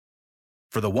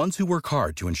For the ones who work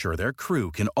hard to ensure their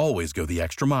crew can always go the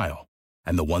extra mile,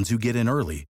 and the ones who get in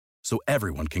early so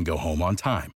everyone can go home on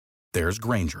time, there's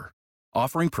Grainger,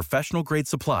 offering professional-grade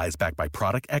supplies backed by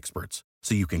product experts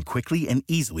so you can quickly and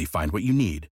easily find what you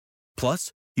need.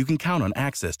 Plus, you can count on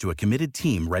access to a committed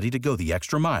team ready to go the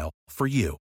extra mile for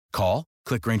you. Call,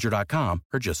 click Grainger.com,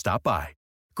 or just stop by.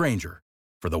 Grainger,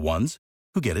 for the ones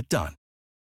who get it done.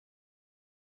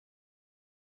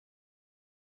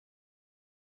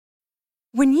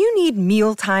 When you need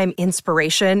mealtime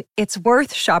inspiration, it's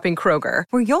worth shopping Kroger,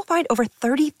 where you'll find over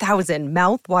 30,000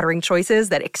 mouth-watering choices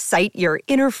that excite your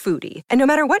inner foodie. And no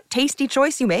matter what tasty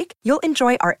choice you make, you'll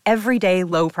enjoy our everyday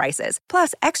low prices,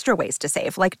 plus extra ways to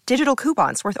save, like digital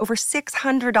coupons worth over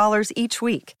 $600 each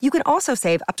week. You can also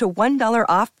save up to $1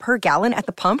 off per gallon at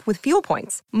the pump with fuel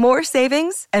points. More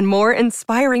savings and more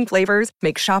inspiring flavors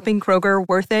make shopping Kroger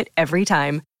worth it every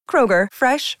time. Kroger,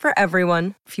 fresh for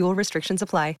everyone. Fuel restrictions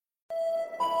apply.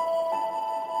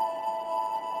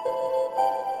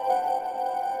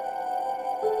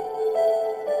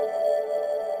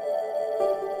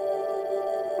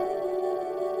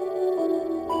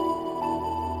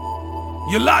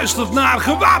 Je luistert naar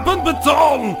Gewapend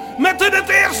Beton met in het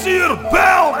eerste uur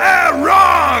Bel Air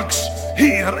Rocks.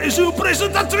 Hier is uw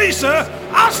presentatrice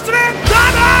Astrid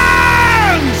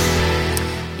Dannens.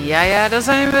 Ja, daar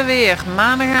zijn we weer.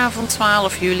 Maandagavond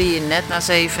 12 juli, net na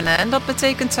 7. En dat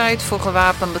betekent tijd voor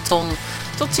Gewapend Beton.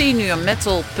 Tot 10 uur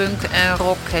metal, punk en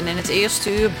rock. En in het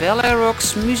eerste uur Bel Air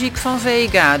Rocks, muziek van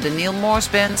Vega, de Neil Morse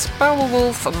Band,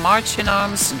 Powerwolf, March in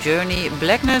Arms, Journey,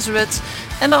 Black Nazareth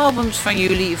en de albums van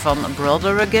juli van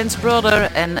Brother Against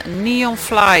Brother en Neon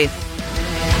Fly.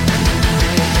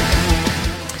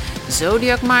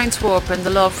 Zodiac Mindwarp en The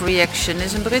Love Reaction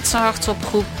is een Britse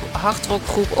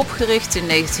hardrockgroep opgericht in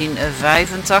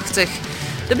 1985.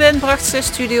 De band bracht 6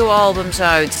 studioalbums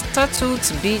uit.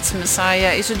 Tattooed Beat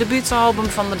Messiah is het debuutalbum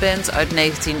van de band uit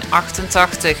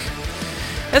 1988.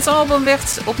 Het album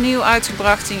werd opnieuw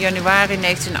uitgebracht in januari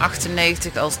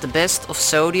 1998 als The Best of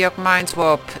Zodiac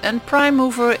Mindwarp. En Prime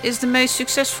Mover is de meest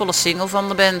succesvolle single van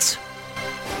de band.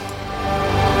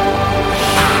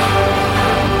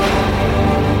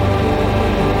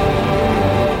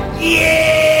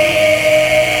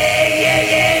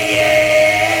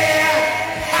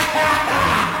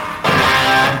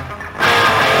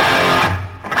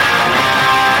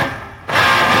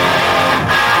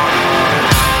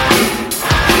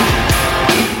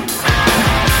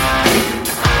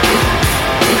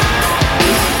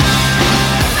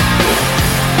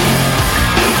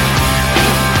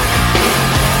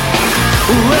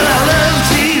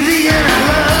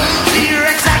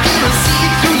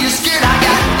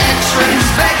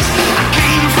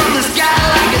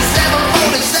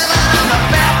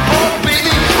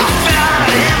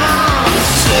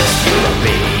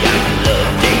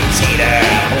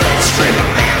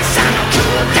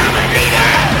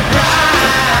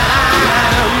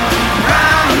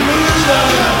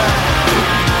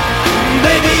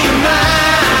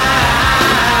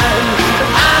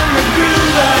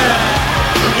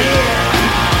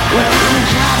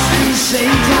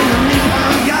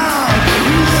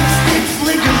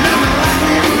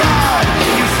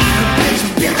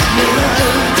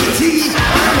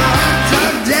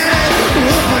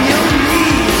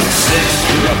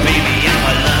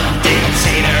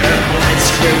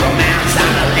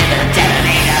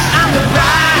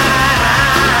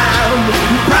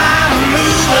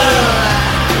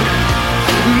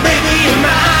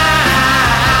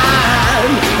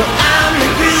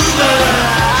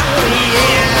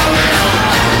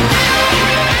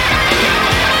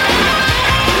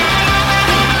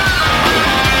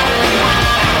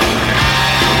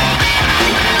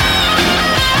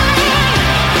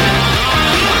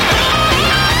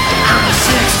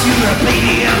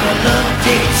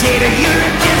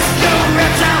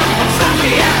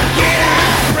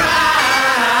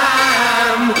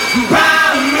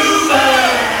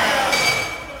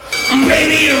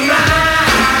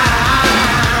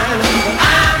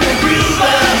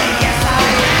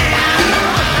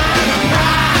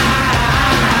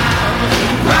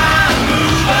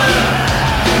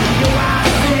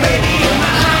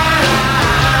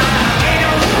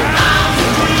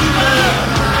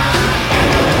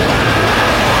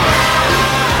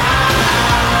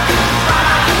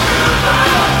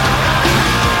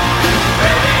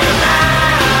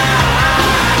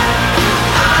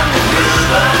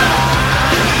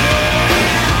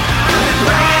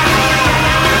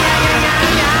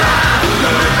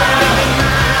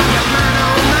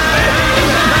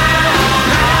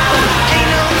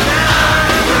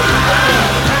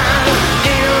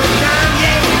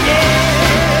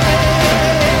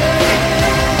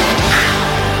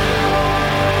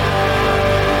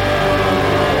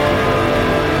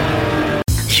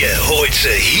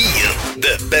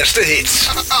 beste hits.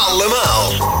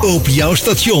 Allemaal op jouw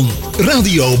station.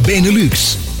 Radio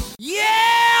Benelux. Yeah,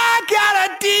 I got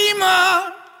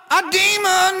a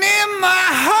demon in my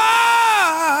heart.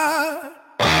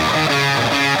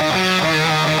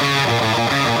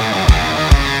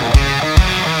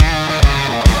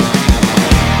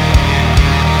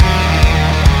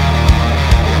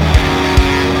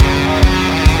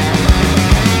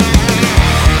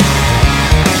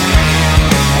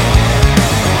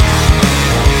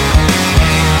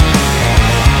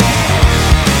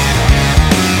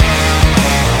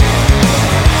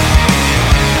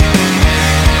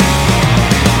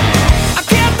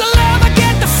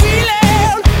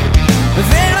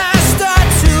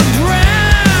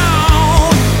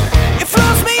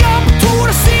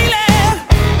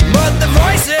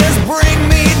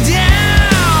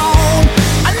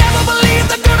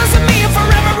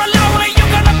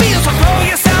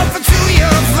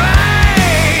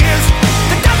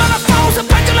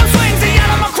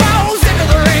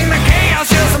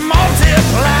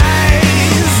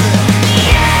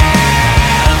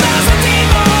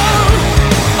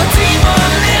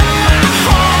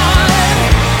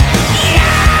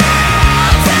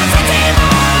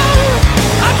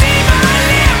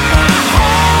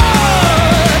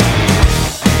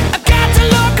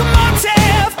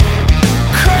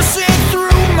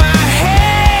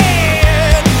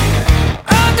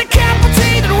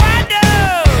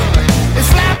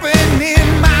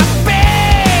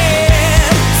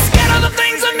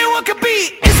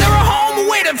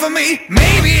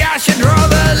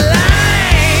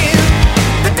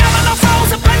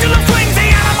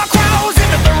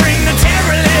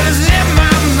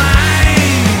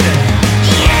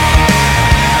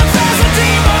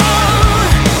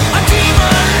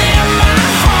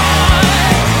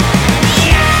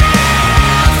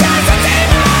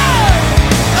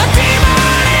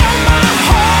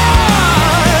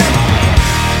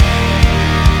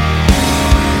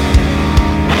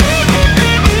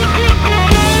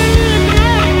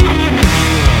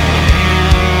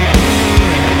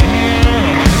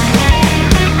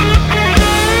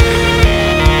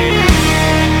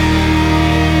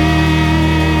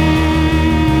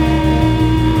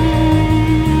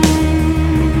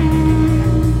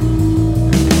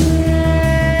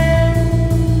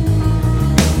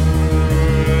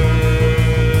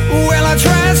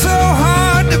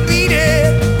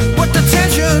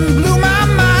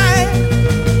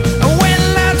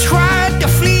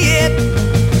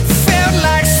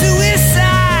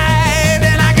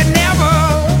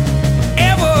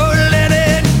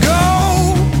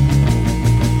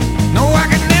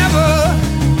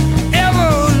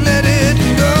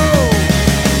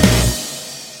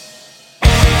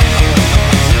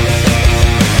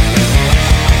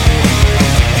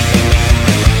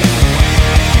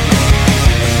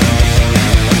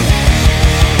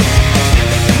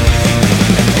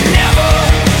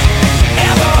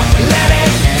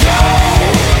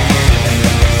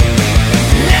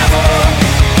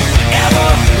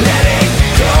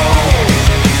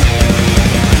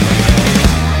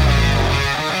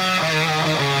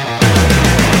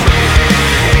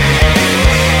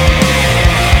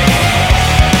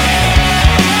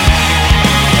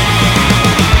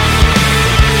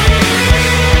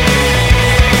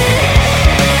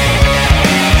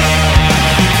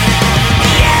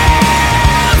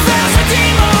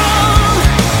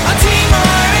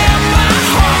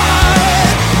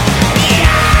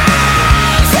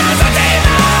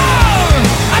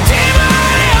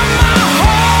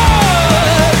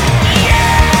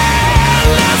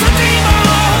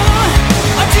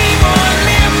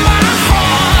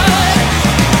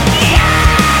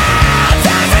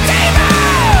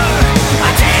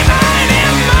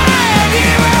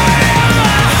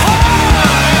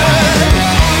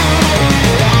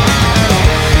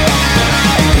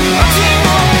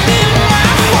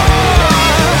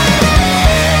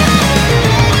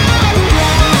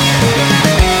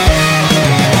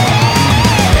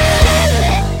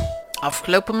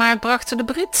 Afgelopen maart brachten de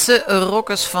Britse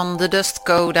rockers van The Dust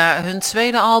Coda hun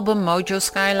tweede album Mojo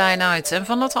Skyline uit en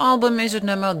van dat album is het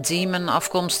nummer Demon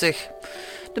afkomstig.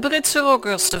 De Britse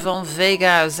rockers van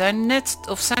Vega zijn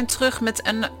terug met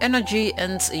Energy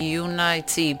and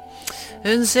Unity.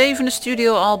 Hun 7e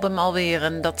studioalbum alweer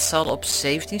en dat zal op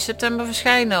 17 september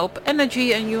verschijnen. Op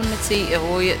Energy and Unity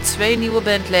hoor je 2 nieuwe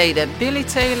bandleden. Billy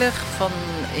Taylor van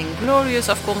Inglorious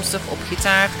afkomstig op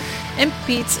gitaar en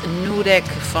Pete Nudek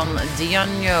van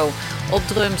Diagno op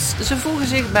drums. Ze voegen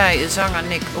zich bij zanger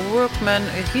Nick Workman,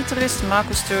 gitarist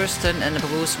Marcus Thurston en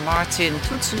Bruce Martin,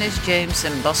 toetsenist James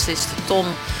en bassist Tom.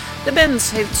 De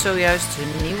band heeft zojuist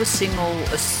hun nieuwe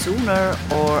single Sooner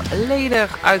or Later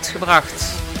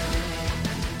uitgebracht.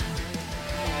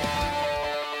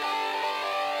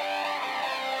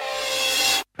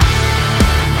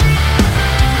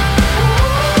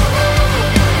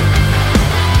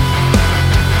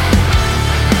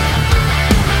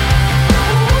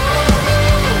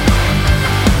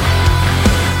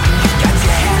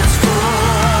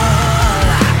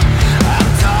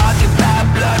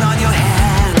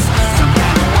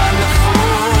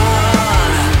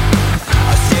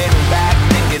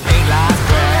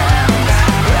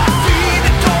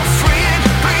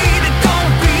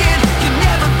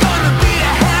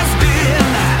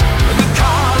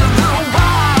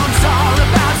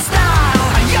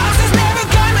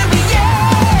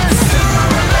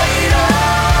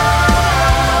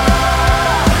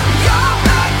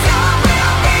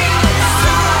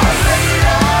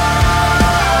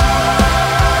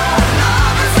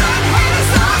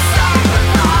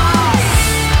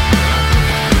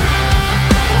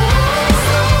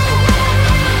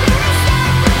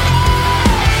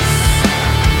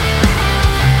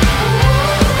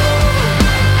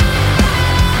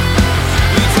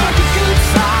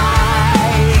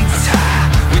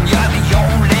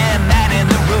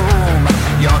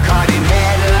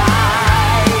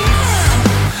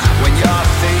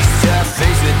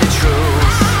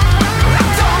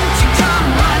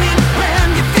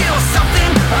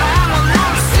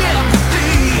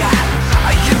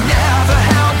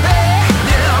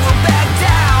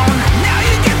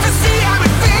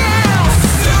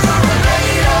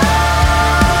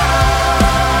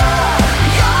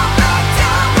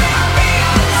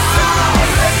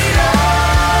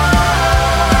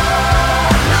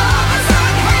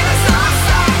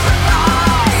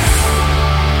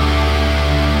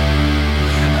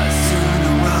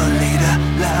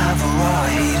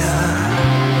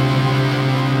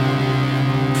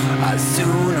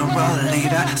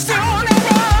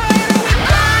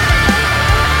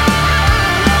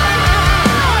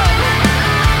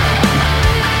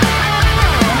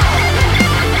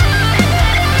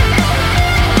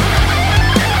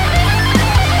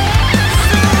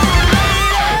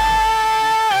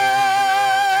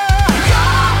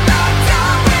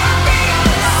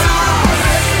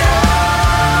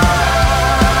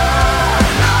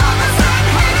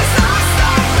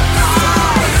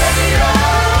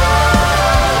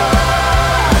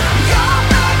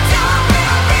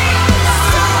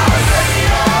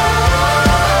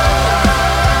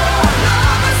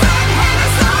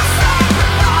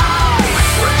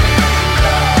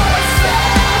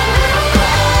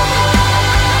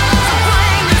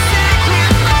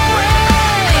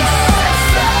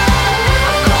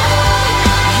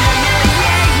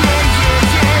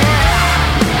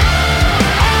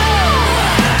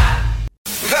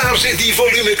 Zit die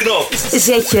volumeknop?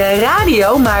 Zet je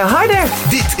radio maar harder.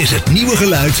 Dit is het nieuwe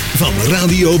geluid van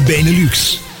Radio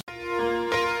Benelux.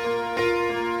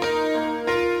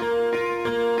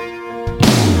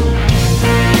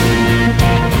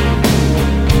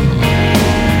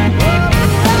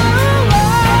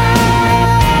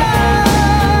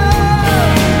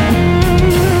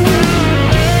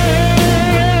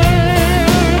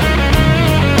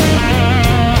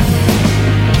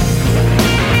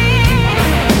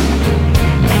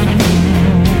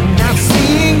 I've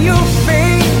seen your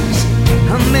face,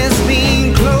 I miss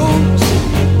being close.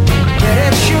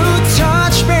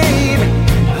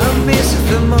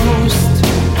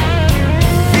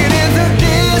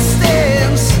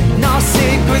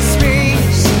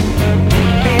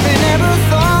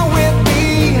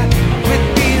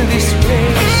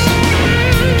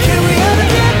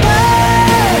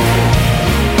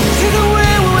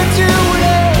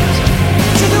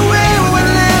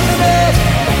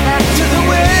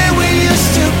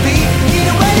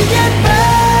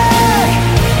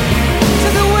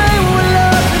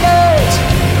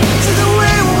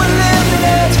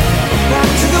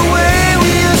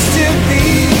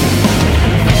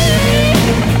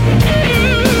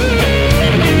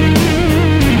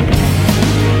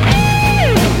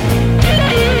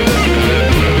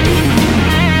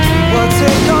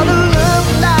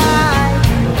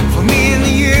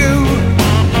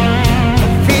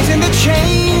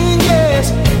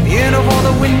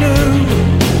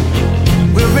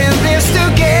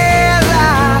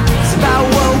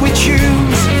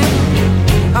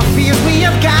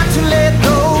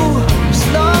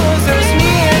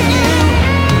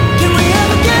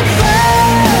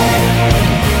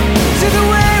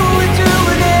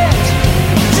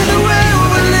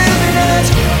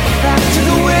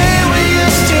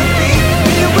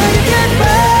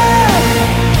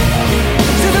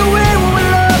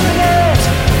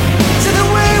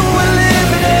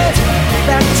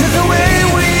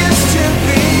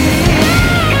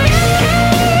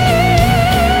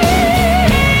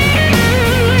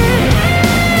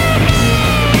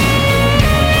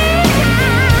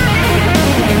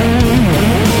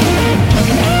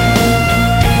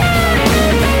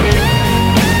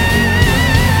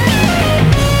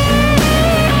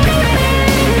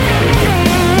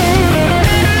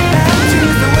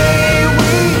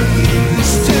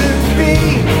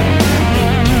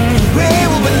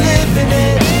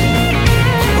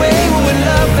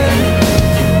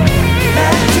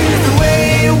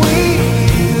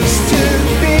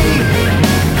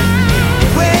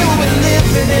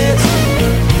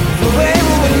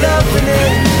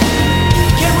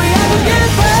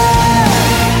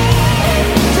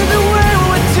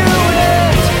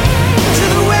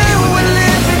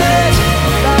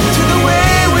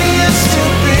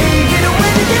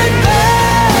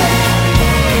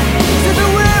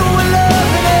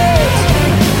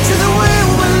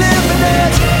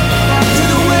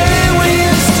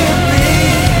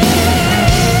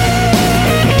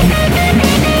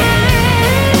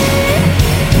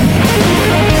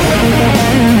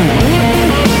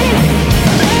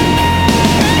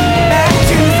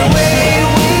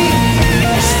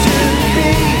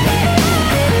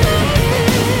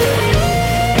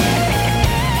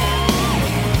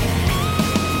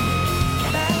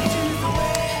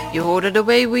 hoorde The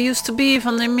Way We Used To Be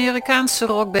van de Amerikaanse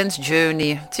rockband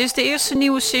Journey. Het is de eerste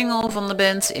nieuwe single van de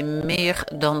band in meer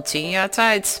dan 10 jaar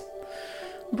tijd.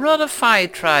 Brother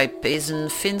Firetribe is een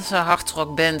Finse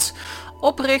hardrockband.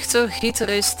 Oprichter,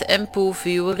 gitarist en Pooh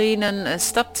Vuorinen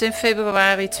stapte in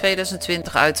februari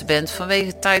 2020 uit de band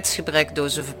vanwege tijdsgebrek door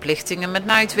zijn verplichtingen met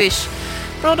Nightwish.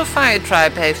 Brother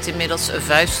Firetribe heeft inmiddels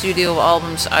 5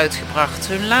 studioalbums uitgebracht.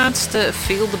 Hun laatste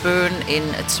Feel the Burn in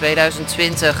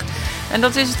 2020. En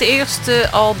dat is het eerste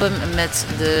album met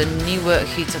de nieuwe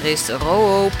gitarist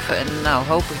Rohoop. En nou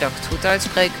hoop ik dat ik het goed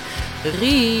uitspreek.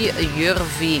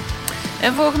 Rijurvi.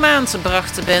 En vorige maand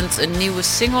bracht de band een nieuwe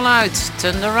single uit.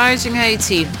 Thunder Rising heet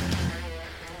die.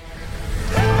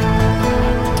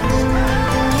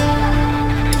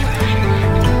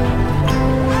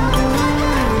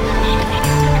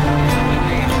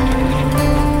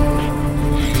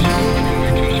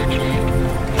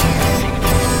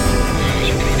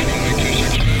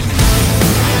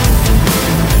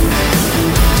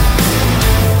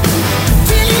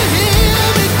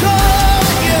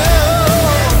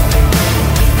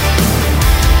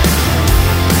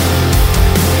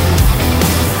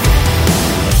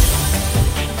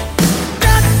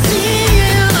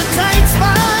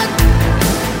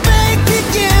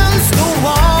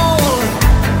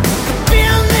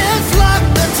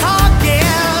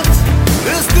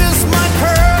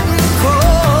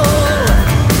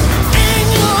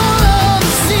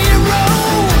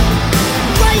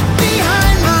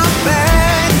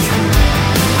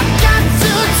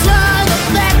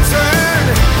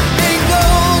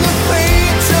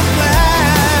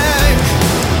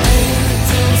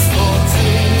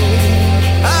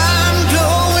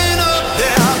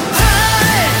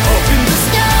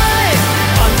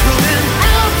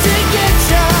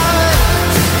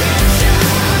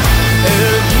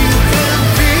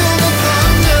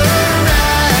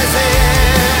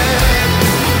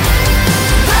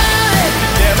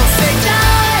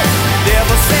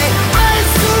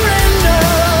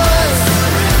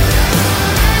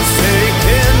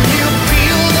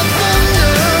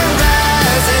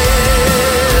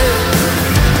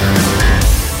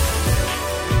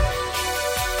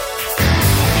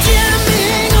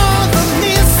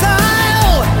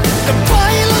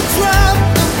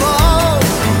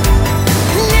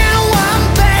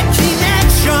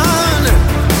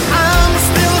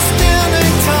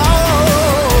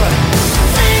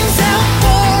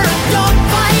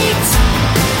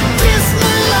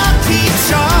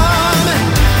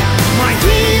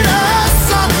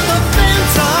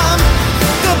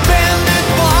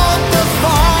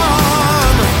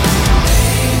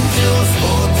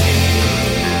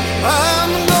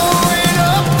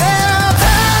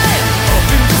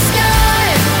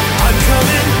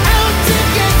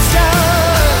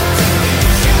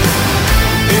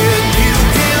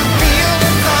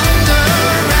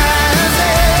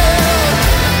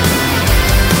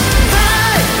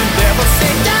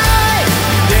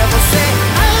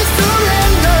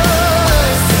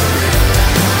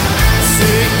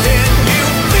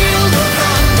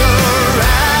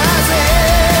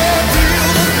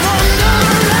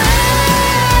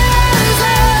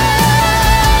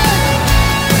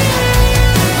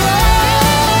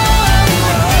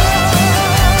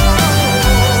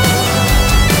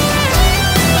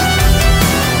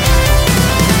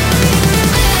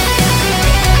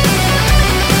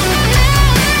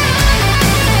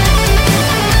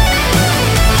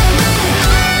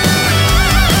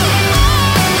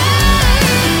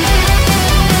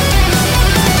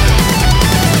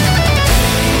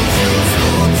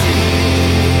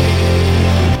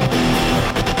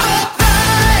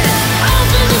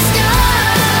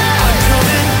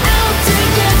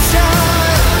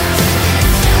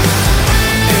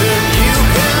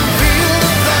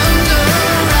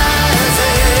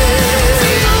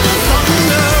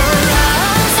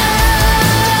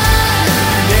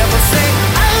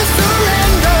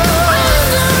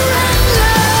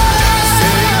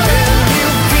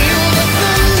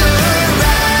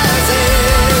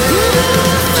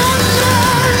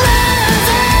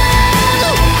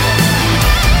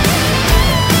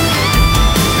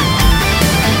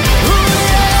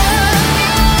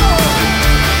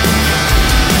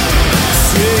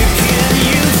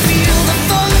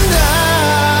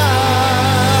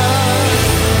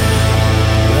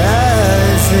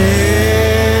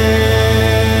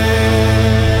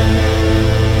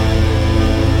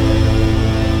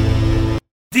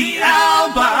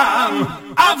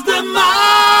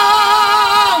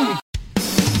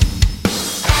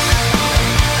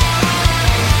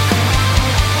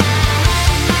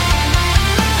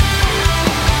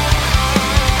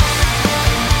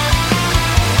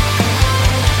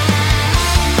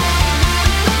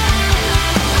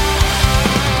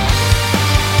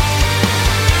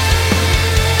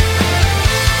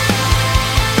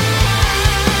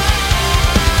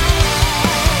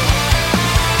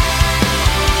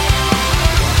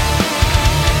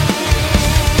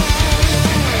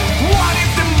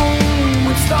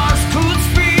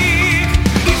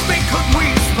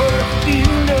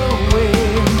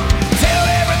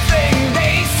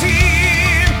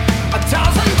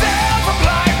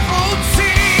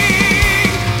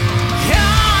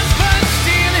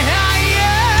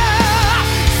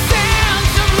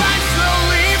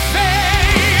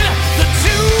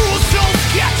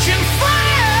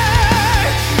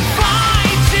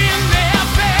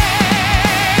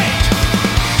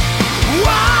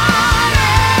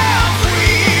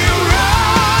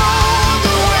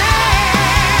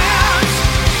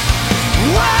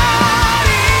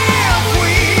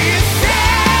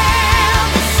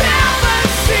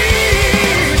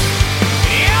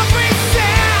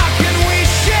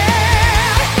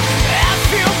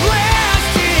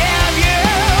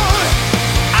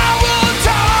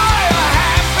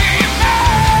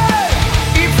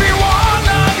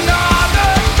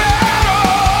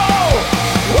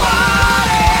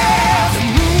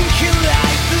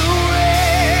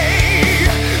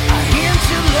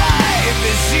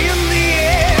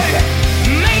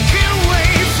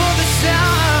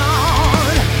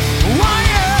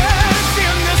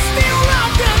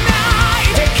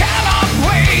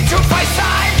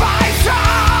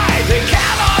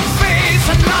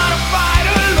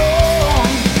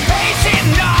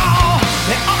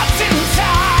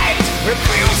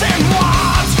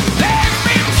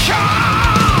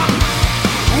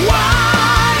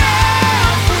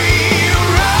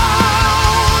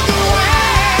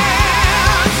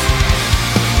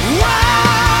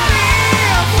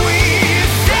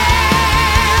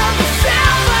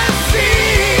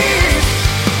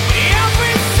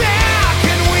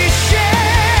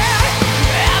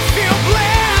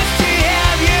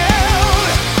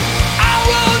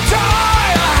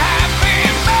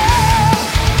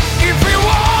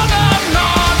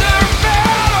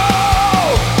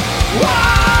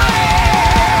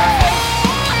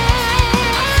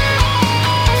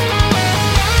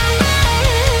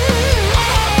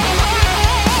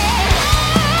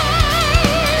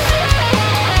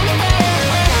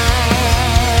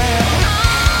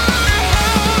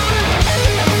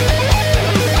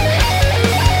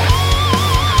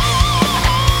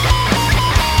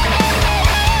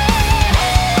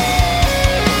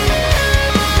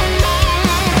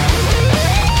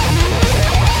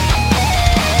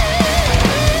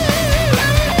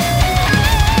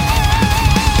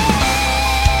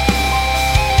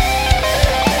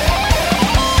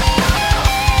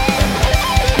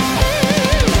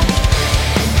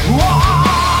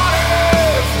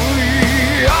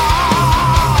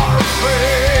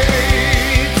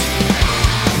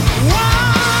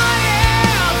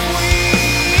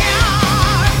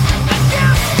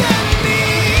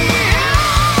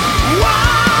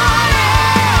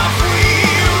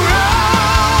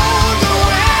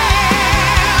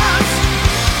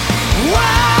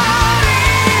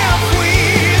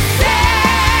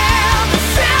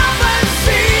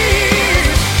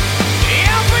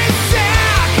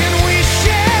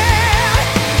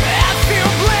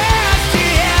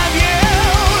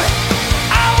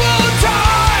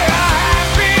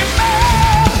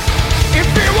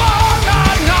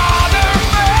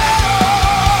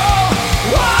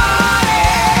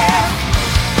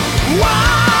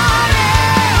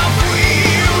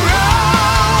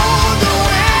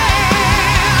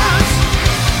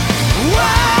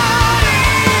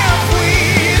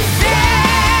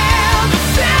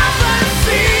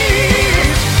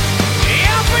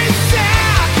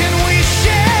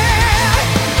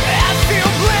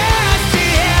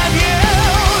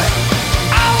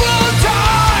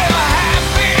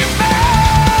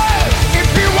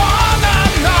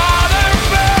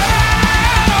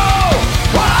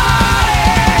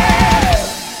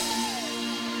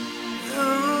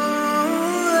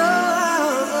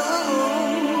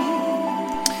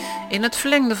 In het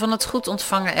verlengde van het goed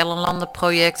ontvangen Ellen Landen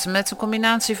project met een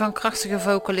combinatie van krachtige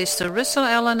vocalisten Russell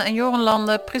Allen en Joran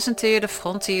Landen presenteerde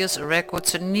Frontiers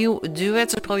Records een nieuw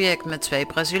duettenproject met twee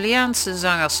Braziliaanse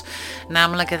zangers,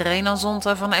 namelijk Renan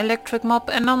Zonta van Electric Mop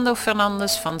en Nando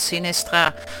Fernandes van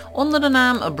Sinistra. Onder de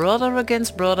naam Brother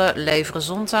Against Brother leveren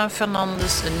Zonta en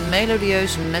Fernandes een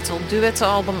melodieus metal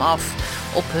duettenalbum af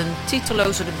op hun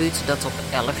titeloze debuut dat op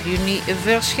 11 juni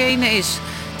verschenen is.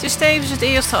 Het is tevens het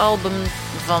eerste album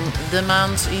van de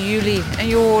maand juli en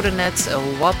je hoorde net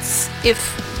What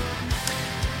If.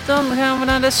 Dan gaan we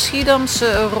naar de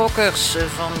Schiedamse rockers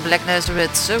van Black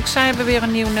Nazareth. Ook zij hebben weer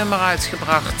een nieuw nummer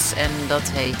uitgebracht en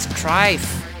dat heet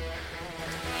Thrive.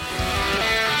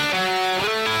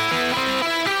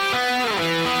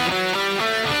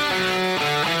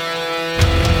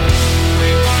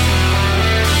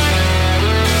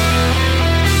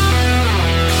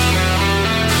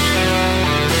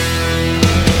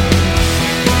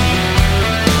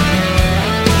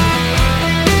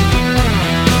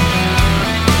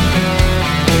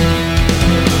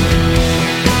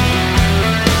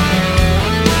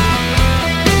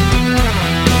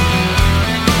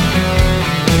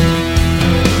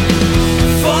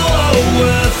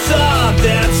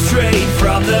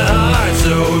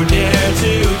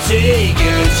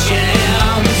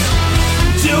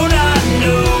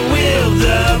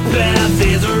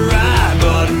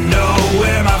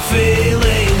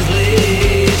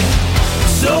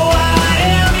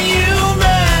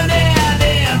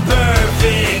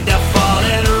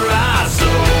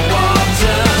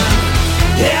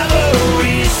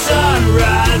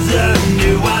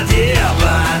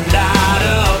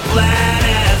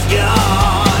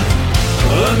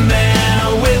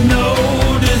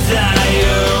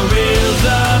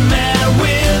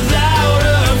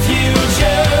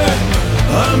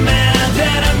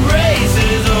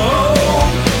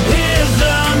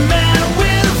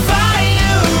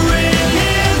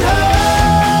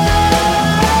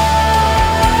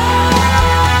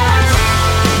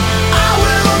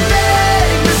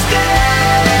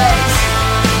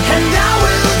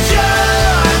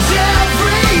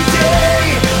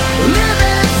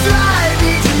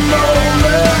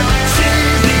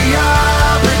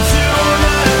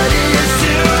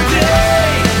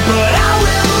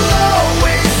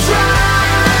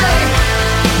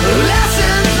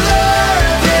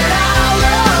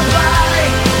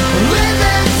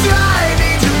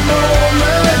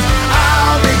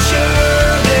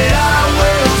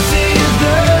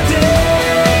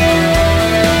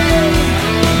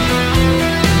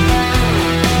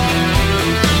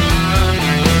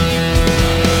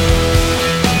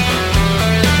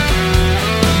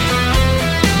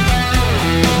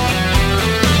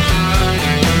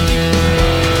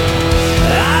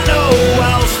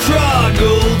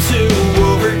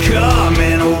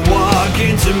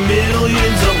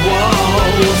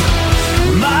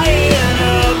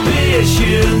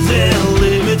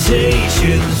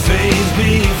 temptations face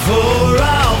before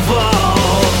I'll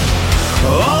fall.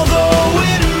 Although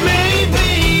it may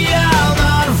be I'll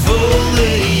not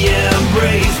fully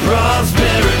embrace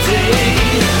prosperity,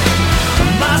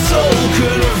 my sole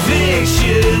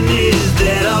conviction is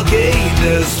that I'll gain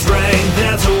the strength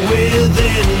that's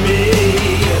within me.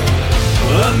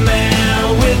 A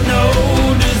man with no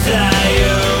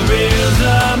desire is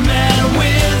a man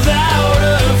without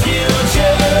a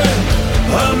future.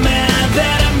 A man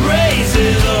that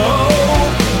embraces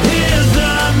hope is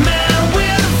a man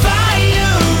with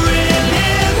fire in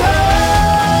his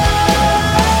heart.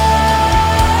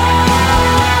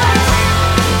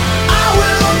 I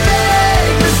will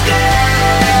make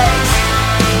mistakes,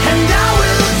 and I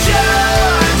will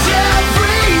judge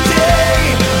every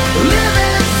day. Live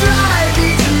and thrive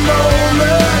each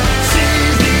moment,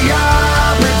 seize the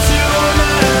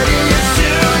opportunities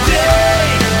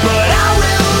today. But I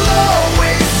will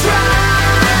always try.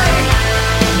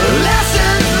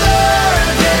 Lessons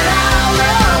learned that I'll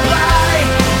apply.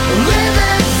 Live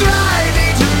and thrive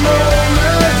each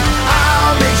moment.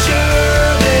 I'll make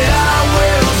sure that I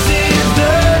will seize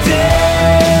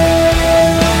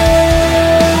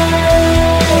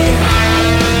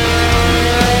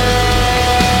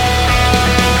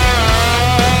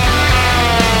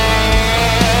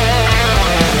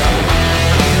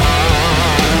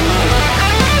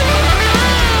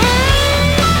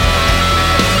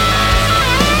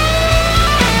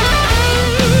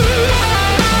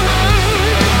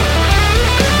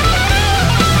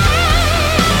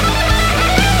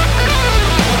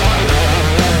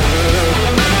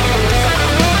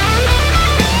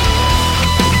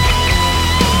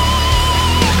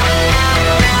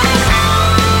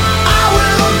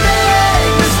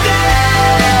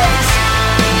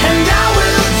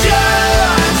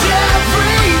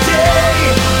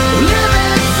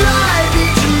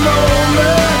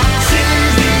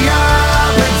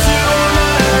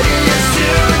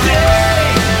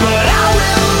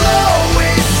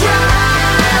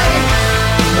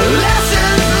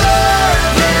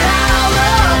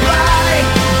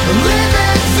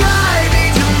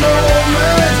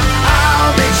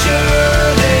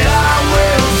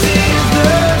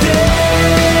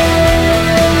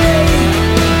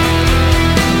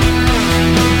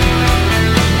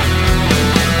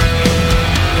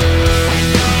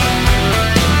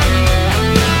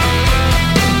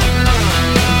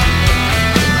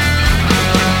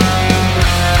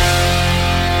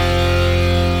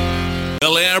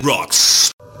Bel Air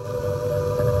rocks.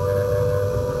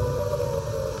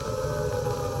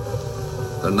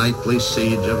 The nightly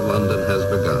siege of London has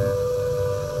begun.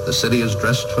 The city is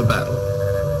dressed for battle.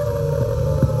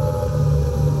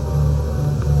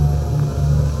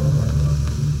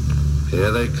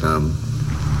 Here they come.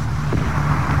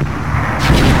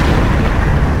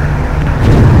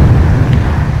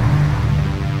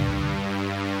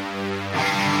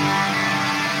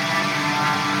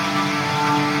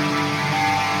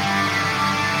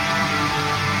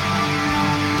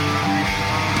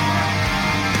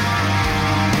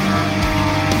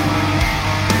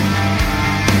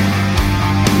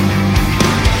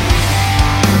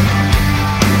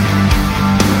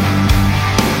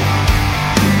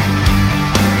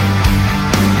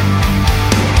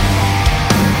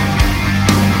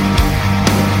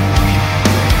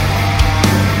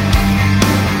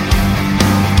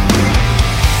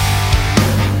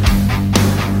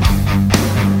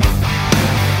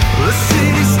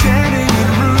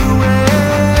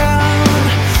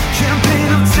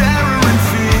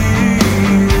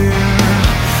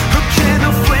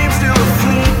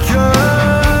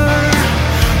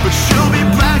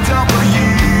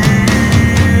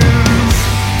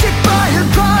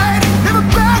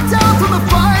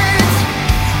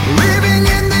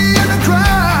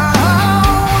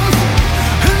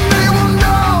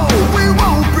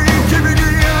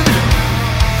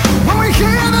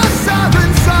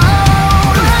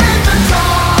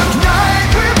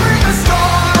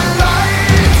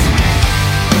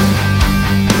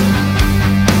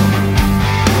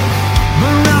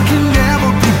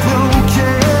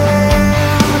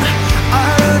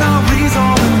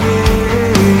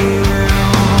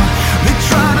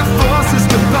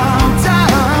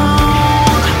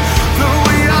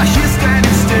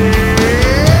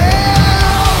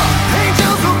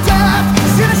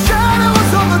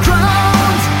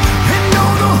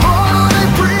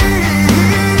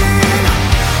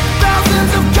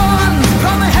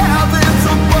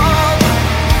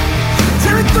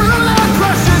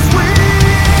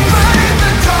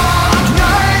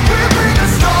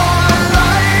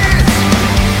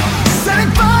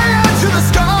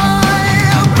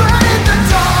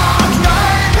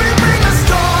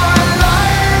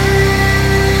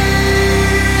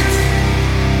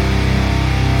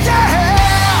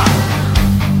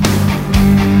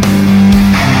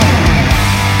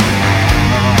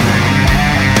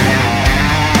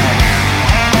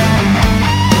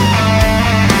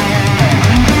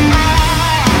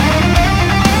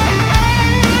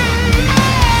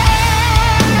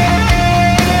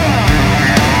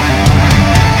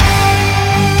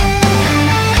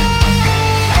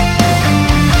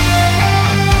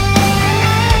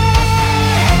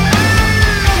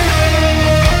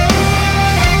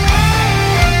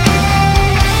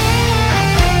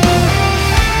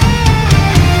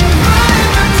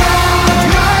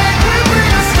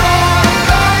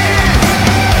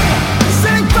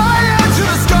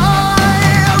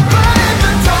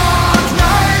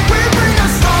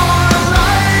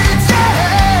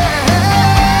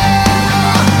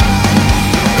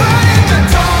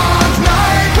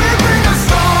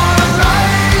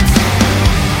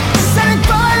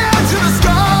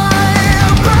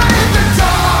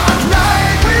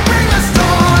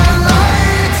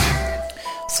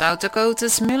 South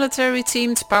Dakota's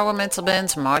military-teamed power metal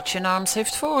band March in Arms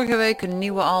heeft vorige week een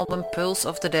nieuwe album Pulse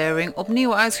of the Daring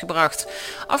opnieuw uitgebracht.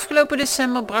 Afgelopen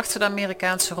december brachten de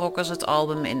Amerikaanse rockers het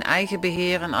album in eigen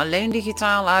beheer en alleen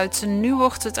digitaal uit. Nu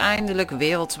wordt het eindelijk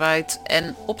wereldwijd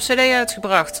en op cd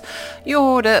uitgebracht. Je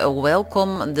hoorde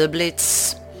Welcome the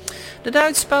Blitz. De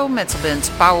Duitse power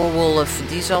metalband Powerwolf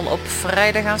die zal op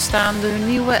vrijdag aanstaande hun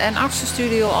nieuwe en 8e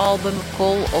studioalbum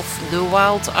Call of the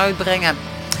Wild uitbrengen.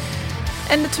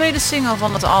 En de tweede single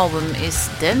van het album is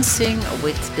Dancing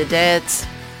with the Dead.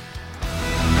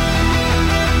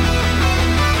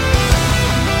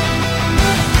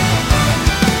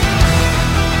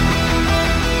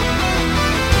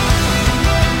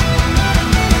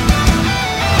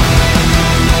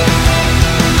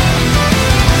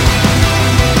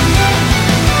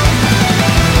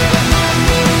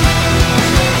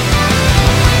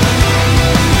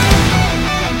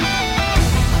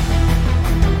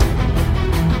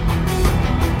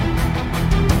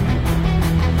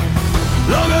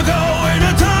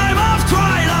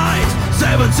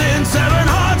 In 7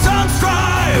 hearts on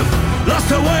strife,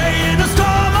 lost away in a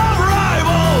storm of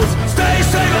rivals. Stay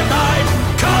safe at night,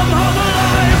 come home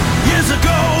alive. Years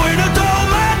ago in a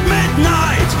dome at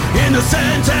midnight,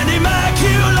 innocent and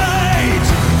immaculate.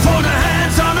 For the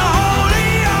hands on a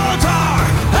holy altar,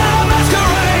 a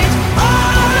masquerade,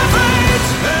 on her fate,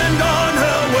 and on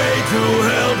her way to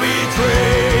hell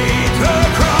betrayed. Her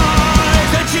cries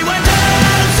that she went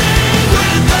dancing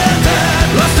with the dead,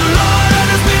 lost the Lord and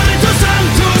her spirit to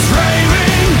Sanctus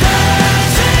raving,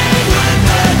 dancing with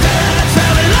the dead,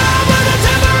 fell in love with the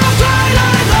temper of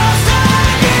twilight, lost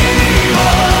and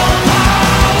evil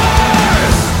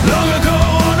powers. Long ago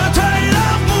on a tale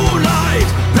of moonlight,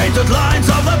 painted lines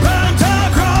of the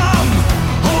pentagram,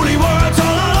 holy words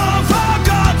all along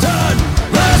forgotten.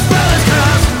 The spell is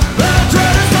cast, the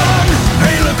dread is done.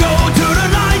 Hail a go to the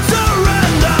night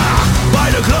surrender, by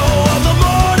the glow of the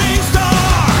morning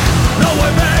star. No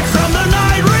way back from the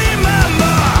night,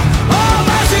 remember. Oh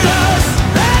merciless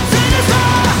and sinister,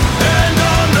 and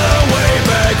on the way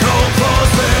back home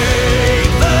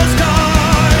forsake the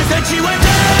skies. Then she went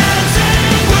dancing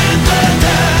with the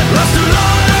dead, lost to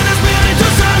Lord and her spirit to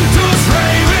Sanctus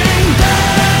raving,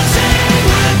 dancing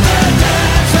with the dead,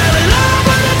 fell in love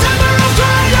with the temper of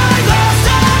twilight, lost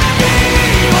and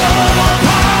evil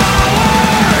powers.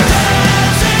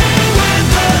 Dancing with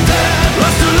the dead,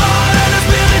 lost to Lord and her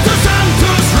spirit to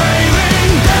Sanctus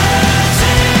raving,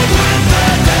 dancing with the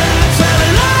dead, fell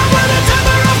in love with the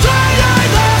temper of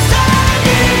twilight, lost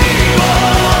and evil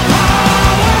powers.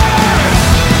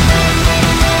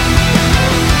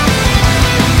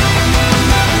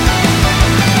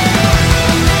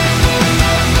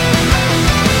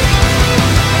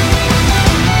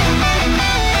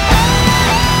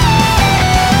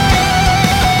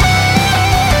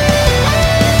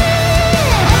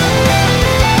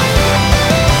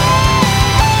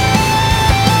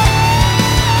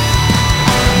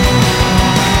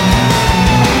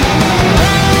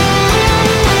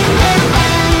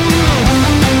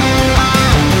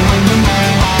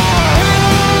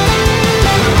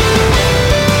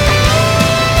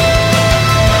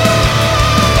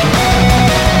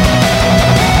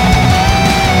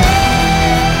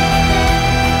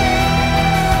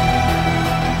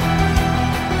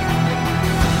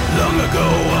 Long ago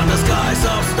on the skies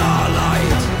of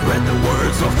starlight, read the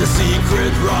words of the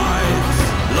secret rites,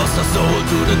 lost our soul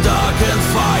to the darkened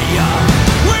fire.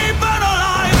 We burn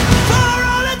alive for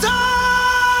all the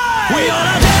time. We all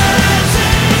are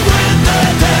dancing with the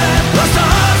dead, lost our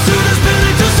hearts to the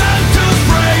spirit to Sanctus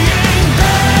praying,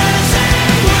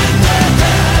 dancing with the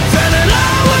dead, fell in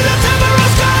love with the temper of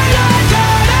skylight,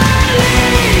 God and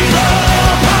evil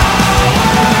powers.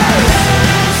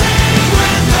 Dancing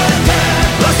with the dead,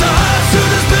 lost our hearts to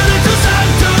the spirit to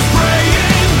Sanctus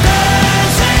praying,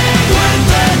 dancing with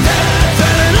the dead,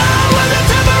 fell in love with the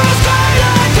temper of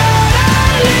skylight, God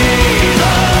and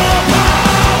evil powers.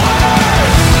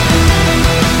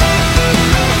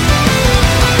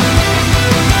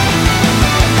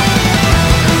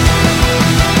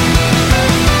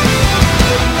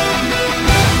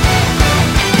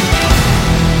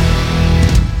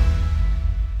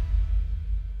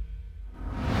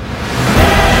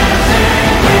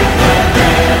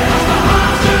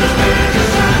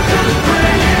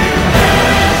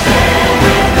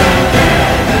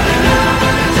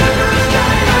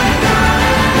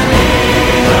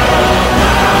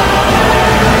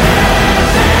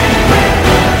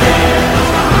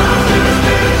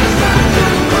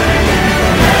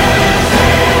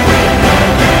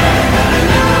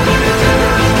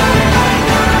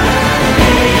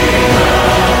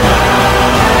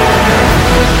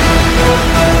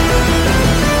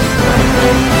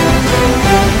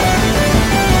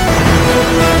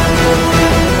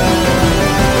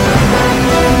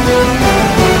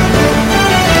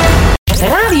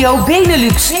 Radio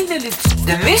Benelux.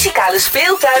 De muzikale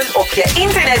speeltuin op je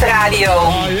internetradio.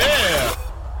 Oh yeah!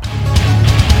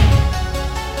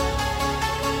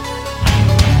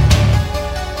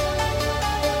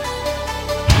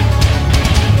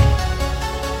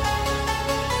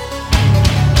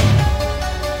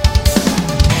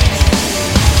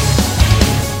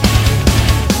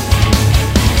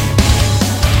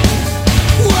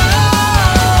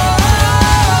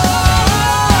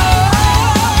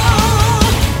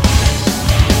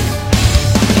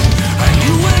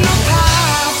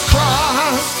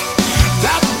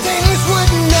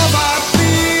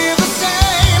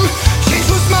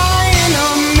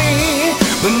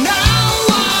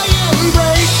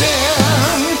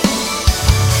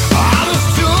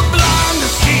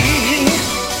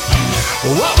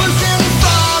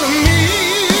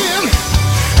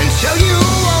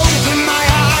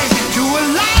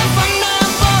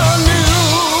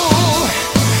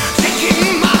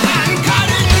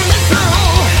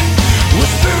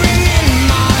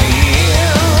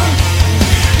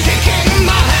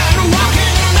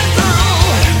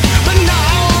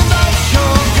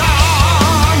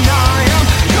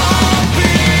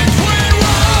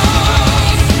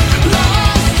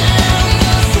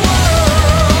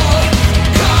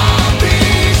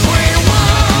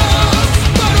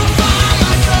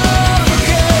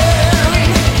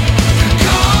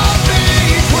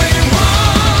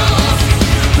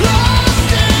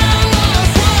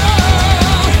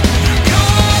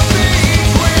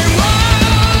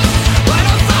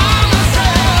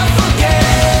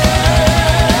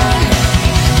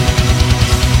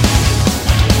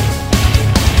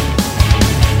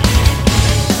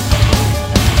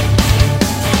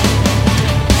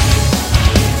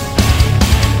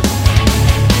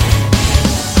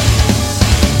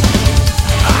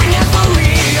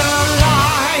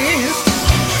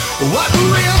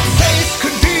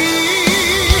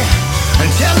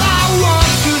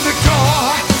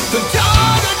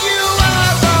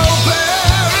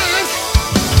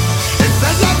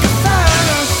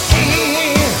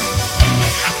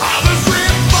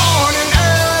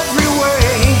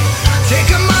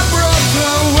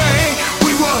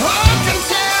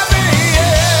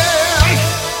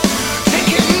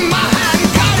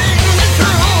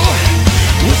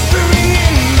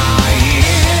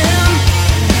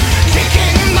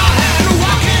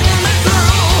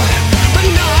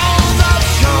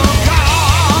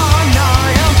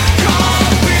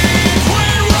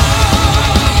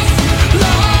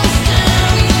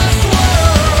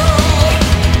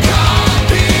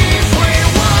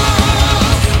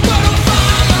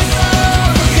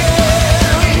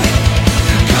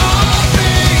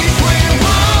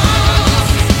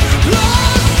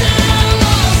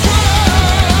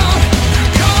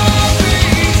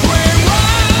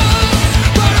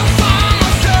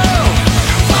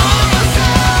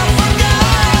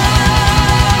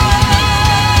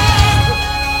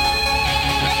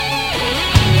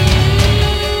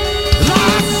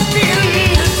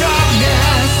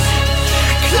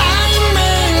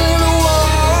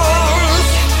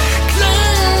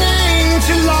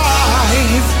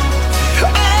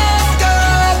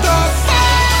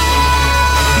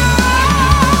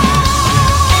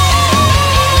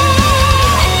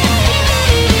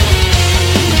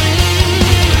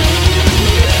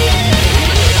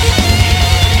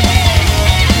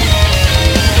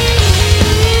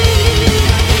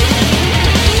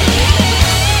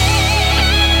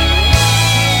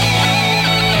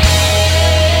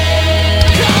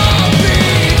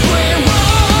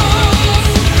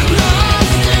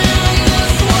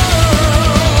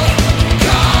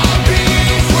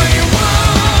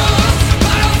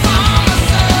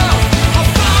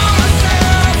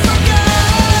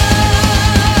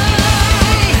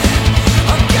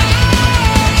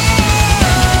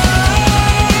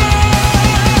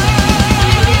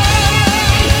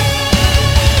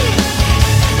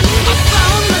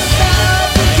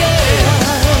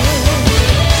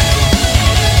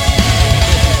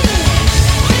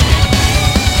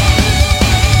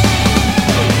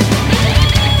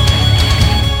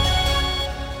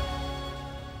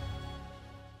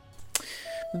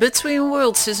 Between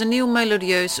Worlds is een nieuw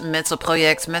melodieus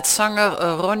metalproject met zanger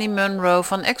Ronnie Munro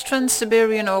van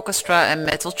Trans-Siberian Orchestra en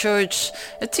Metal Church.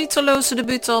 Het titelloze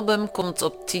debuutalbum komt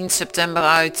op 10 september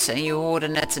uit en je hoorde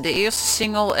net de eerste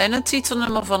single en het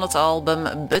titelnummer van het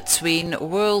album Between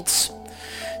Worlds.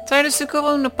 Tijdens de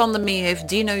coronapandemie heeft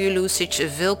Dino Jelusic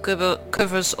veel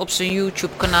covers op zijn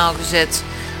YouTube kanaal gezet.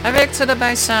 Hij werkte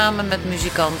daarbij samen met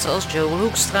muzikanten als Joel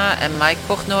Hoekstra en Mike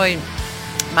Portnoy.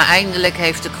 Maar eindelijk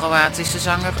heeft de Kroatische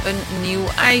zanger een nieuw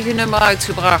eigen nummer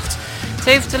uitgebracht.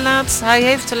 Hij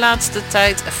heeft de laatste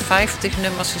tijd 50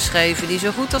 nummers geschreven die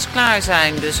zo goed als klaar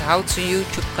zijn. Dus houd zijn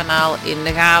YouTube kanaal in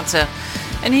de gaten.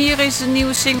 En hier is een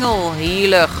nieuwe single,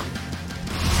 Healer.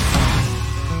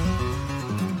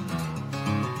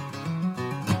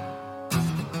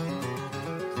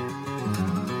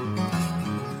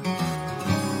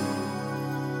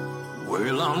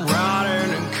 Well, I'm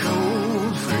riding in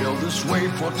cold, feel this way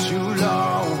for too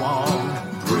long.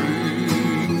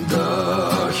 Bring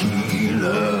the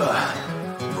healer,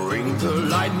 bring the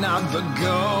light, not the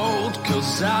gold,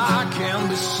 'cause I can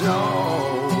be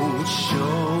sold.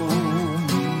 Show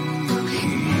me a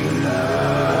healer.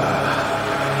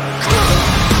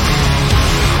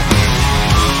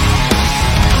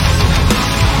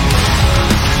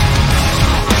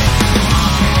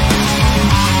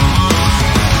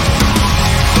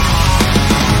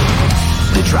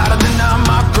 Try to deny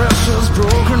my precious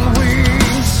broken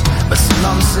wings, but still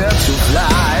I'm set to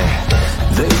fly.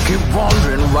 They keep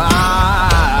wondering why.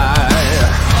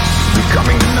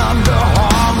 Becoming another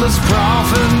harmless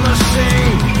profit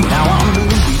machine. Now I'm in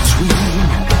between,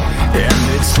 and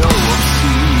it's so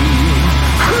obscene.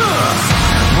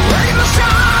 Rain the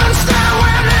sun,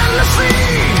 staring in the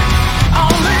sea,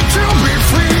 only to be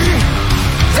free.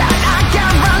 That I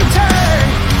guarantee.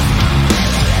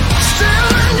 Still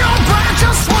in your breath,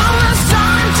 just one last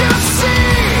time to see.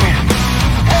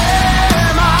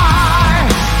 Am I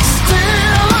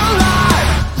still alive?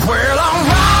 Well, I'm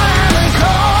riding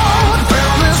cold,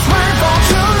 felt this way for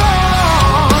too long.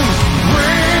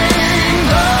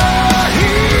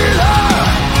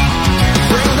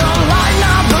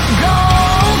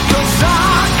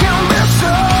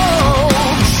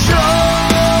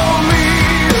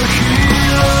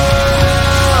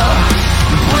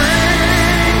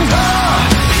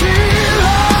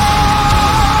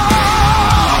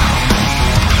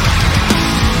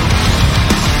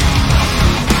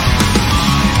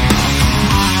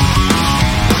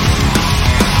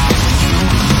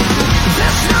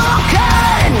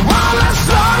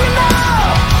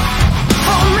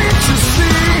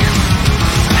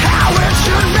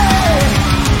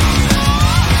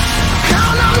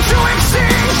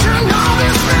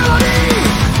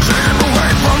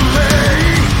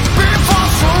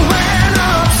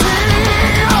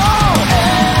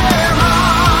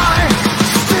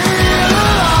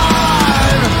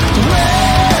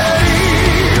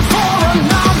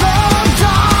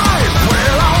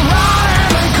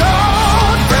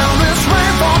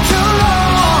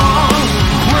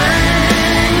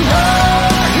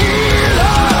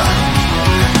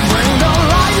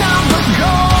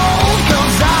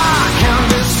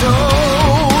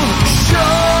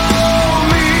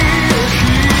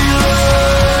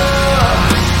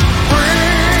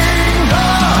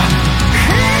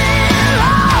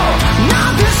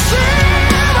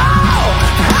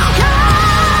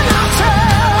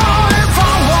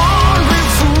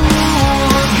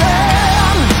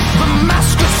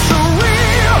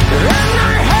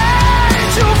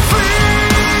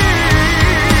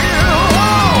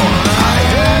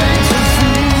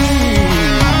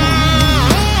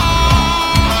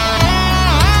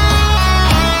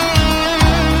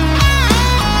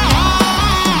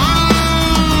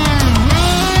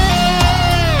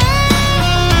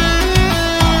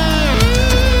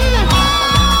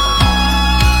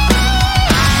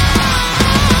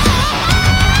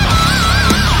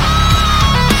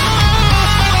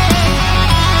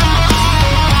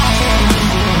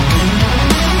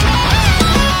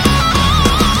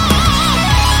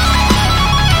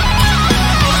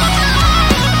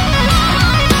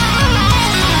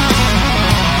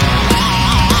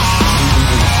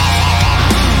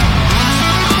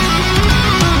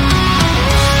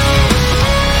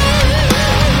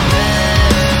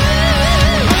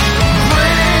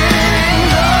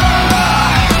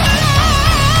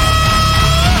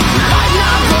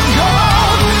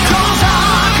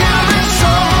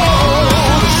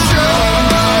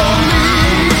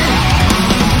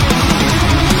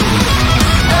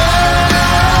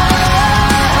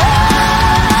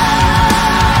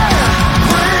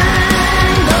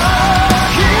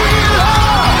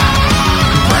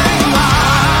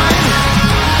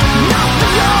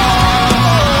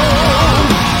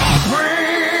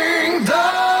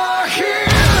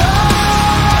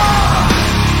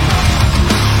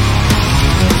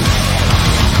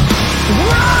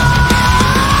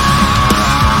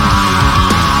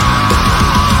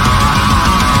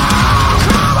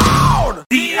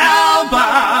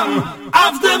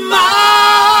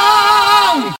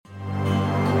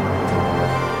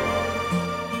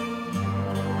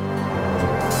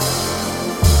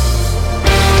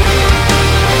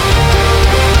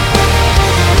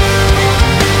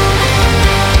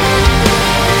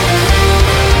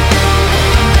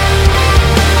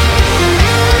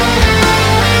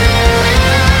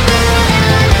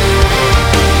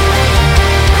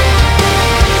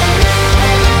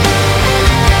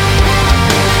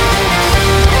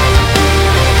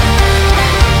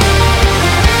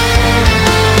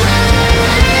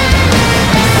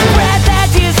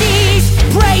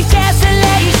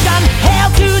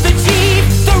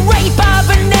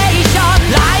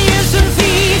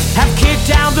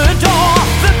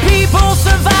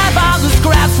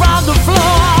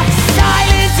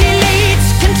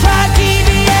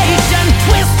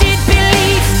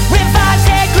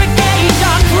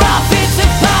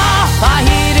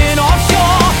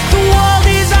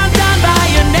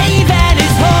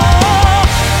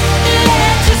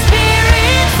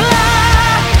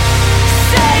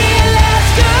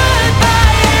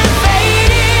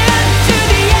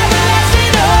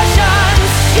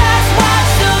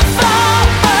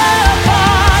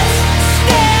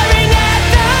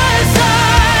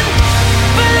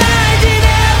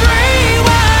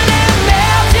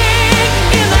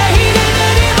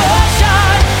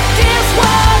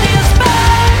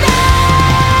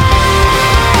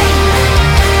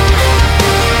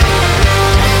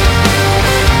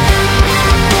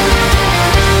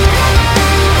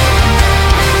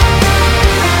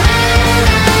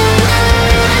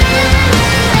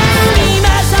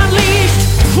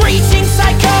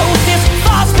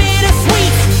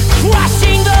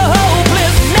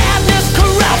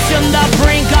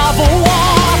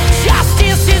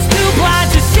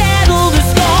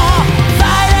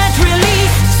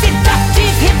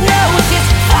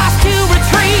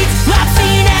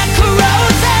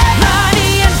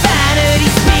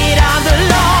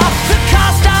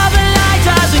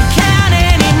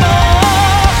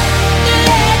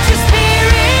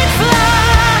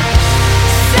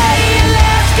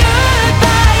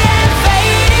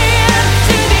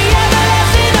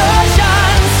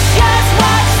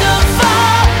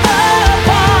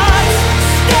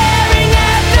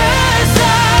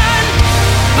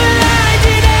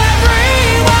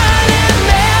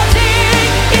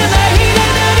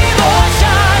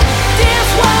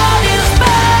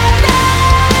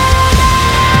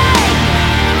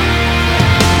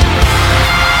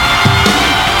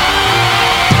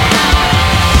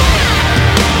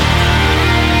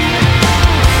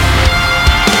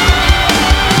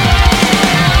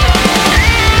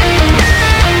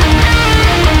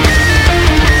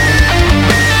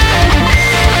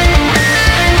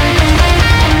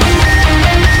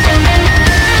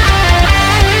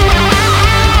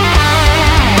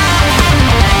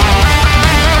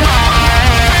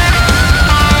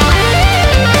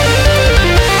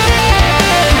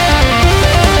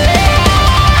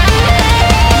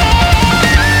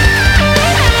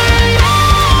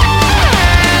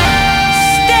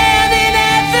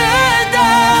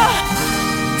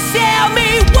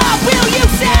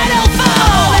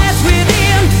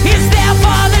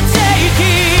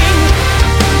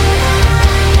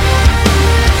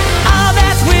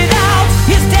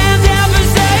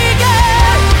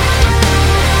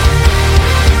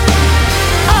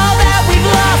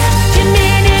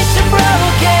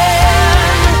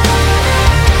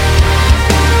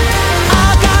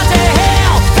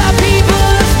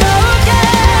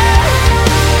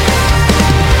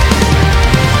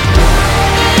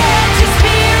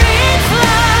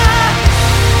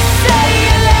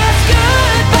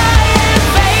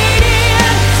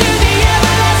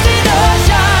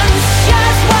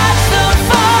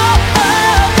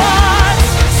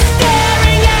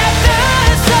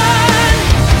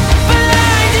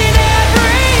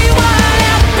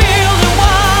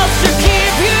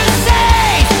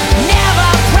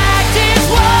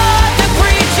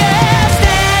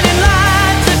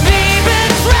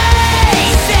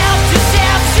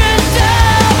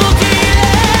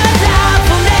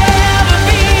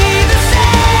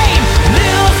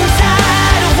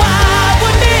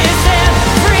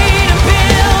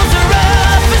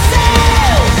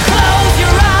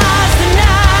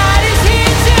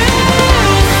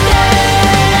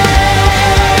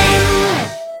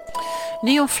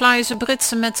 Fly is een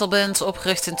Britse metalband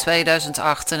opgericht in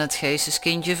 2008 en het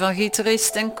geesteskindje van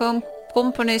gitarist en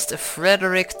componist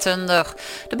Frederick Thunder.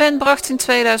 De band bracht in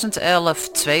 2011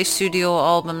 2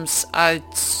 studioalbums uit.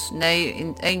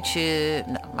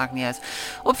 Maakt niet uit.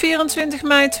 Op 24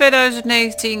 mei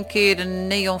 2019 keerde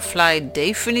Neon Fly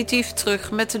definitief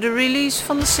terug met de release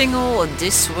van de single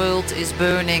This World Is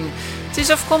Burning. Het is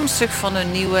afkomstig van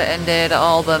hun nieuwe en derde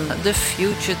album The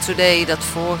Future Today dat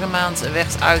vorige maand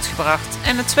werd uitgebracht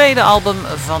en het tweede album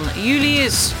van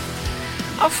Julius.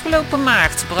 Afgelopen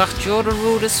maart bracht Jordan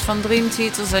Rudess van Dream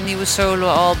Theater zijn nieuwe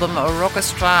soloalbum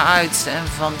Rockestra uit en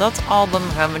van dat album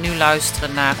gaan we nu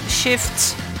luisteren naar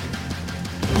Shift.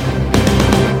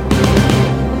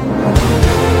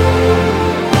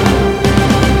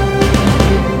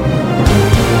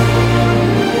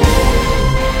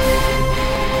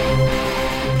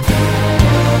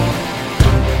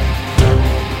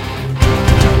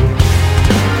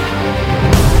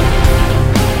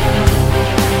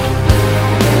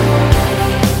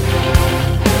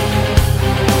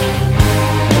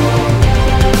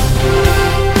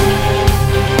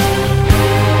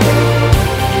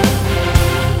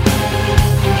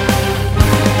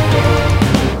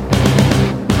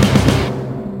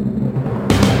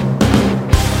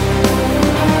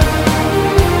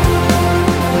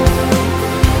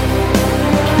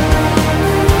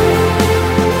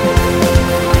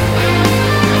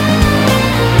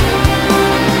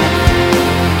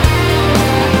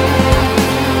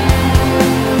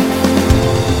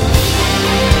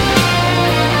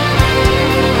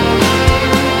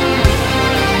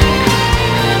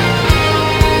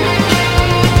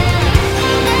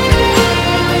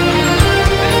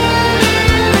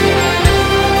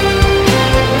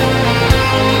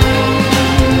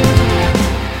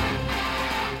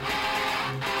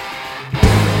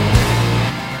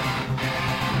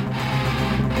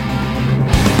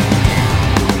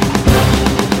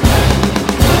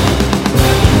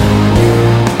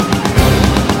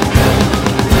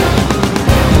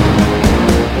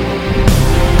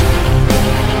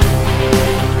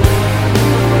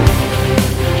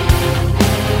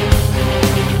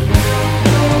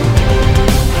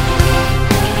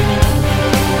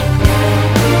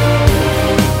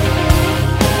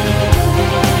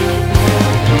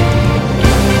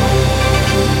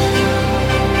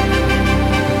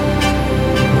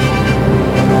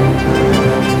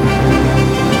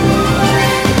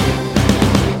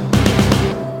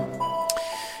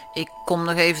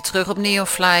 Even terug op Neon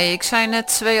Fly. Ik zei net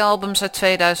 2 albums uit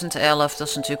 2011. Dat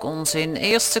is natuurlijk onzin. De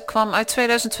eerste kwam uit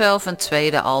 2012 en het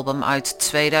tweede album uit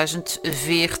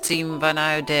 2014. Waarna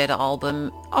het derde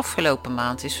album afgelopen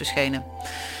maand is verschenen.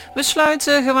 We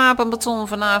sluiten Gewapend Beton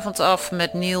vanavond af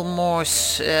met Neil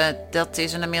Morse. Dat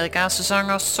is een Amerikaanse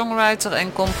zanger, songwriter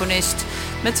en componist.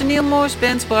 Met de Neil Morse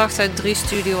Band bracht hij 3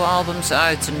 studioalbums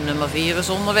uit. Nummer 4 is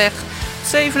onderweg.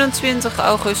 27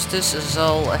 augustus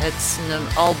zal het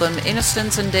album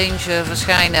Innocent and Danger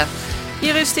verschijnen.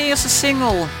 Hier is de eerste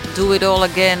single, Do It All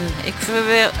Again. Ik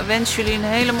wens jullie een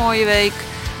hele mooie week.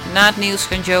 Na het nieuws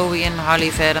gaan Joey en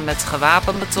Harley verder met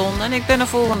Gewapend Beton. En ik ben er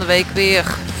volgende week weer.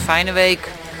 Fijne week.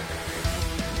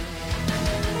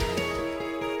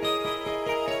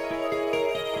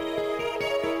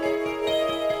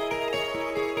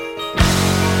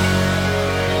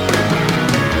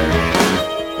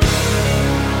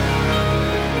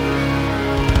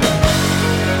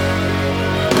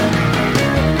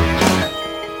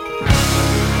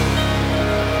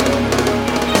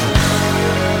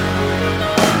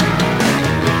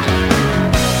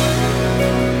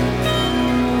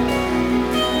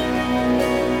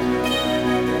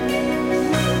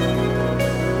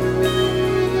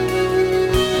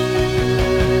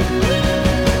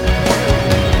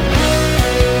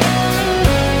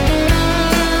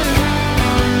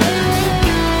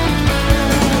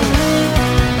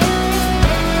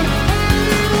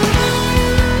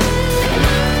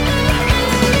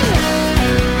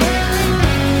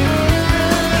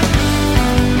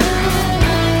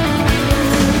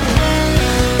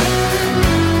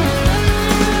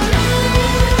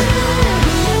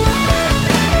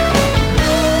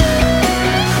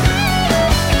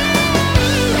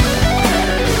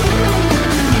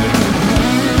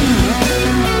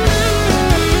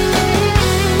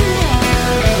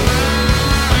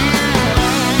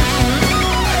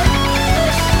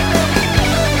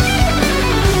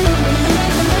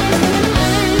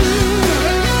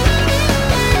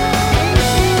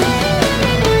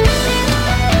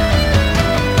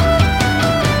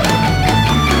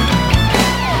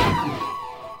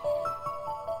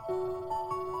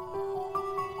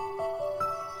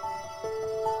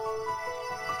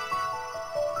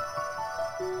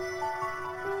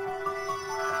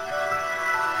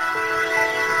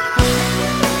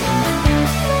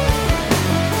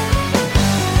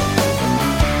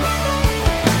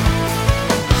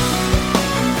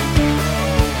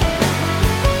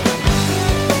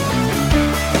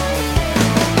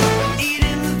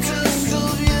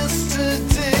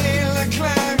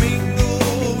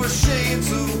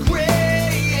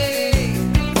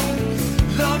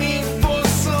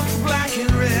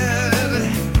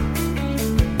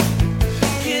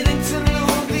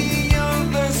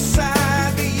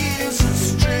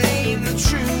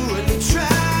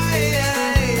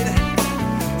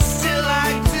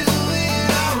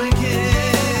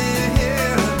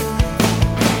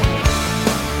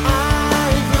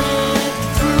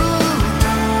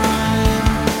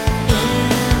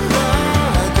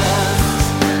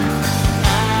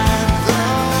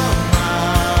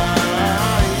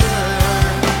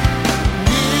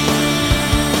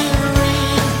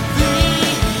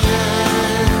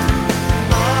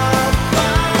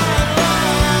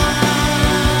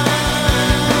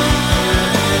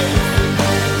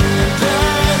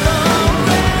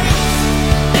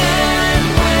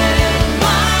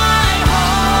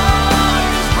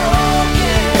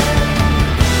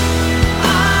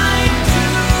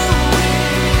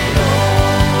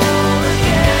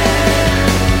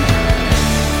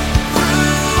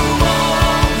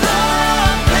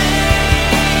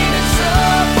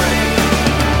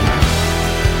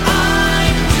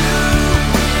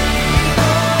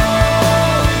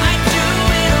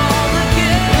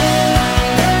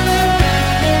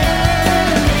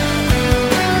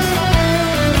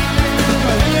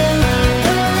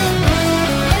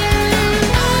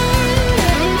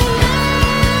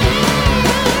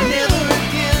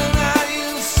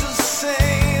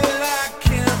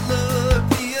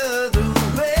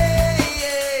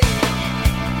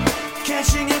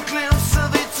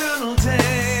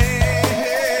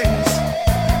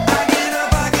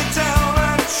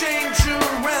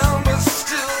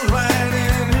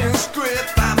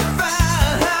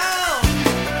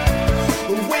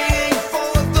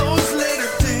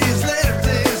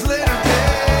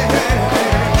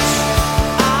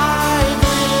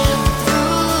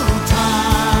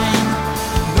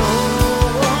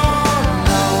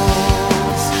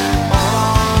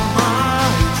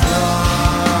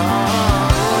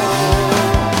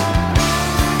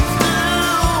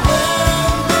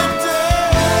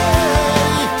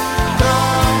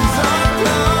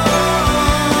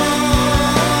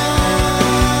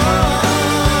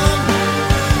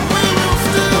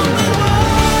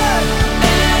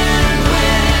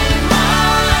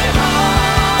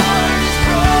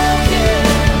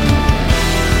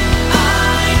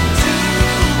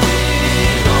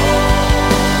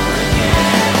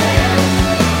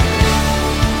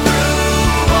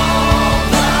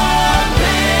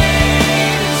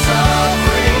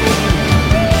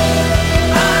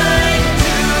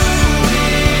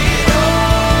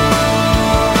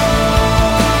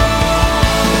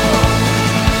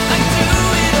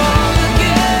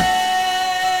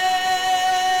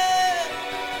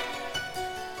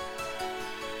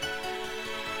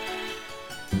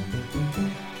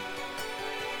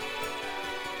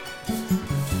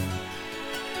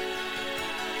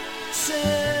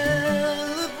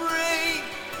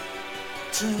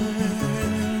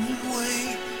 turn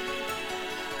away,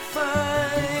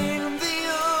 find the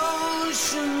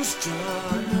ocean's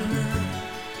daughter,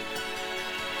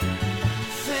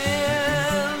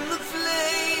 fan the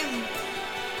flame,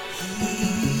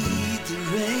 heed the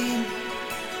rain,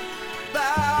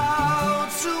 bow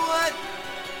to what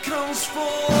comes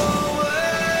forward.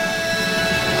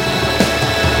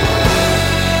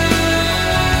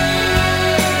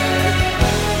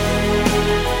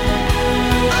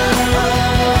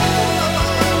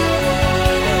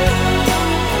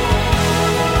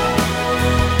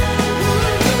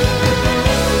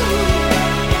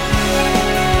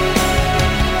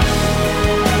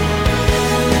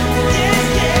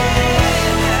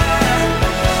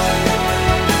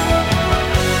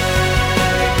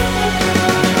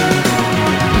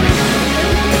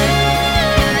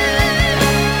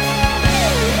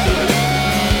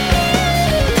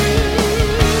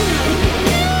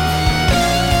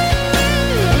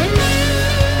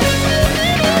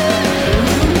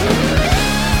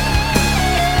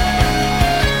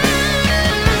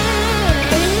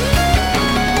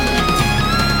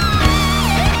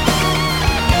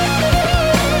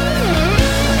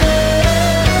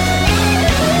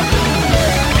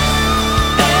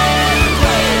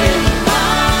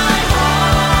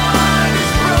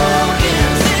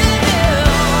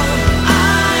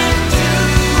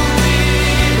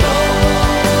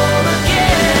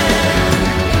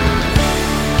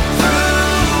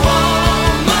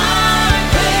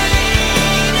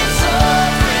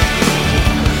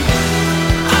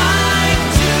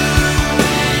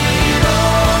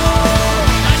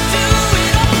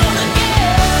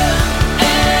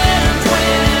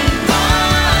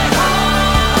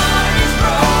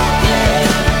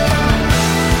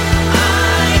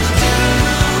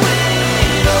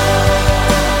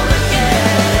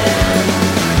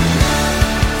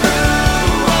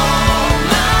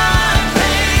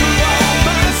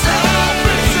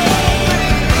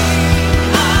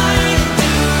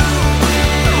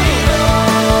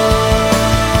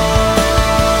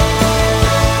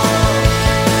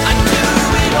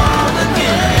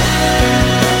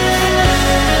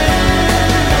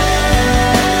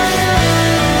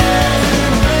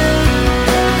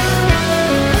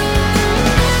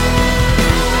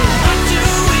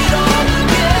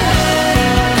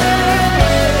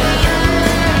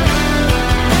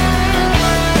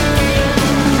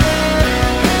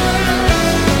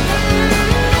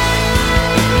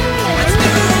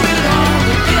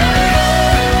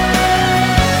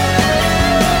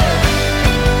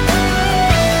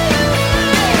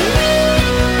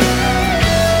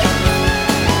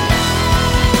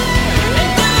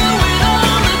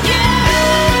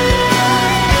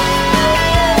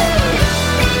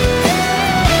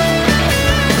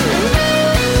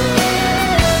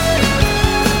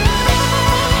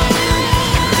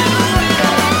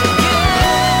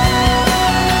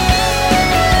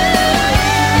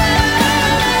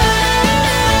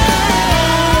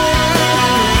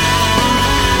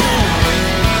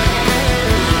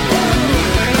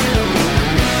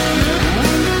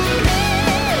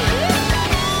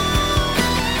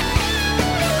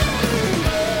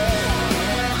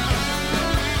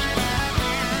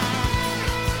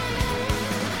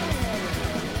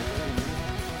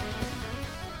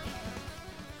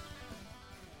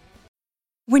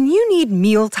 When you need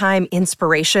mealtime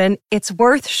inspiration, it's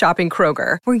worth shopping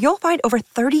Kroger, where you'll find over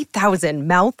 30,000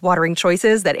 mouth-watering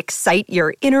choices that excite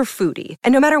your inner foodie.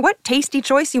 And no matter what tasty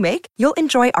choice you make, you'll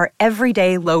enjoy our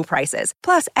everyday low prices,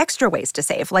 plus extra ways to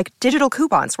save, like digital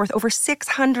coupons worth over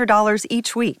 $600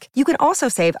 each week. You can also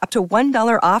save up to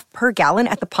 $1 off per gallon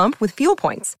at the pump with fuel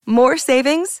points. More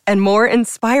savings and more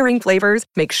inspiring flavors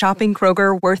make shopping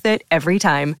Kroger worth it every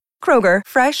time. Kroger,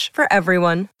 fresh for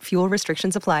everyone. Fuel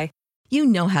restrictions apply. You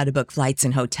know how to book flights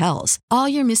and hotels. All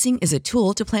you're missing is a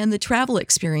tool to plan the travel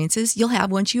experiences you'll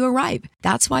have once you arrive.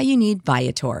 That's why you need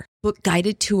Viator. Book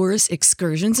guided tours,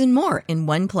 excursions, and more in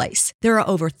one place. There are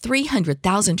over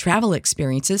 300,000 travel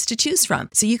experiences to choose from,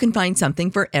 so you can find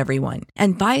something for everyone.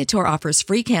 And Viator offers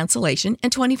free cancellation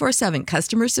and 24/7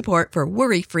 customer support for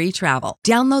worry-free travel.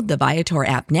 Download the Viator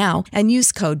app now and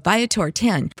use code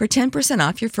Viator10 for 10%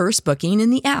 off your first booking in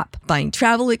the app. Find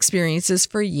travel experiences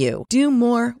for you. Do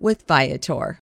more with Viator.